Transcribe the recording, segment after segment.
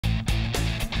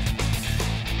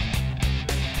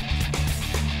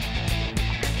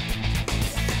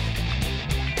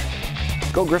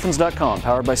GoGriffins.com,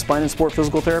 powered by Spine and Sport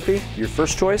Physical Therapy. Your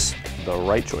first choice, the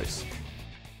right choice.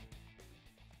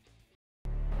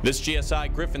 This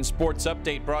GSI Griffin Sports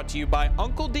Update brought to you by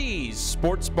Uncle D's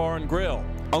Sports Bar and Grill.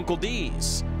 Uncle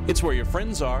D's, it's where your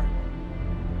friends are.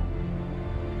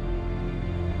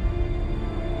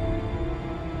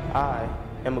 I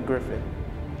am a Griffin.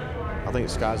 I think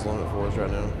the sky's the limit for us right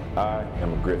now. I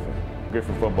am a Griffin.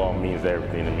 Griffin football means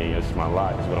everything to me. It's my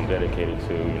life. It's what I'm dedicated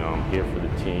to. You know, I'm here for the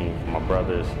team, for my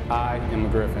brothers. I am a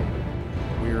Griffin.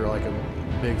 We're like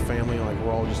a big family, like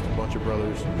we're all just a bunch of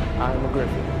brothers. I am a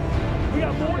Griffin. We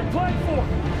got more to play for.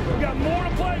 We got more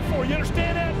to play for. You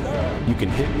understand that? You can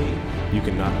hit me, you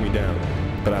can knock me down,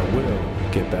 but I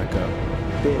will get back up.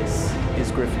 This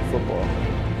is Griffin football.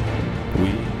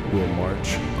 We will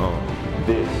march on.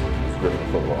 This is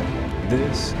Griffin football.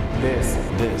 This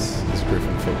is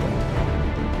Griffin football.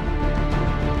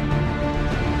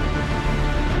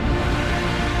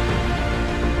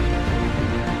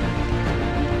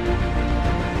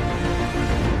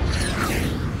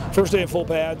 First day in full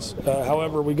pads.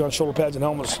 However, we go on shoulder pads and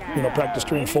helmets, practice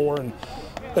 3 and 4, and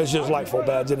it's just like full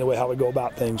pads anyway, how we go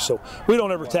about things. So we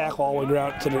don't ever tackle all the way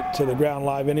down to the ground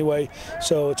live anyway,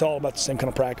 so it's all about the same kind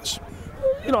of practice.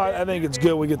 I think it's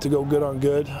good we get to go good on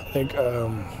good. I think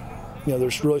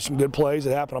there's really some good plays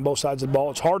that happen on both sides of the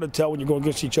ball. It's hard to tell when you're going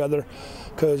against each other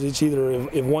because it's either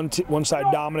if one side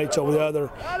dominates over the other,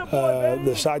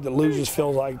 the side that loses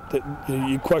feels like that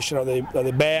you question are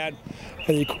they bad,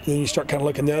 and then you start kind of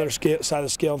looking the other side of the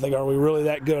scale and think, are we really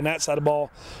that good on that side of the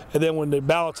ball? And then when they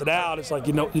balance it out, it's like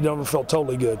you never feel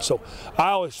totally good. So I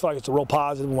always feel like it's a real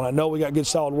positive when I know we got good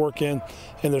solid work in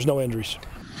and there's no injuries.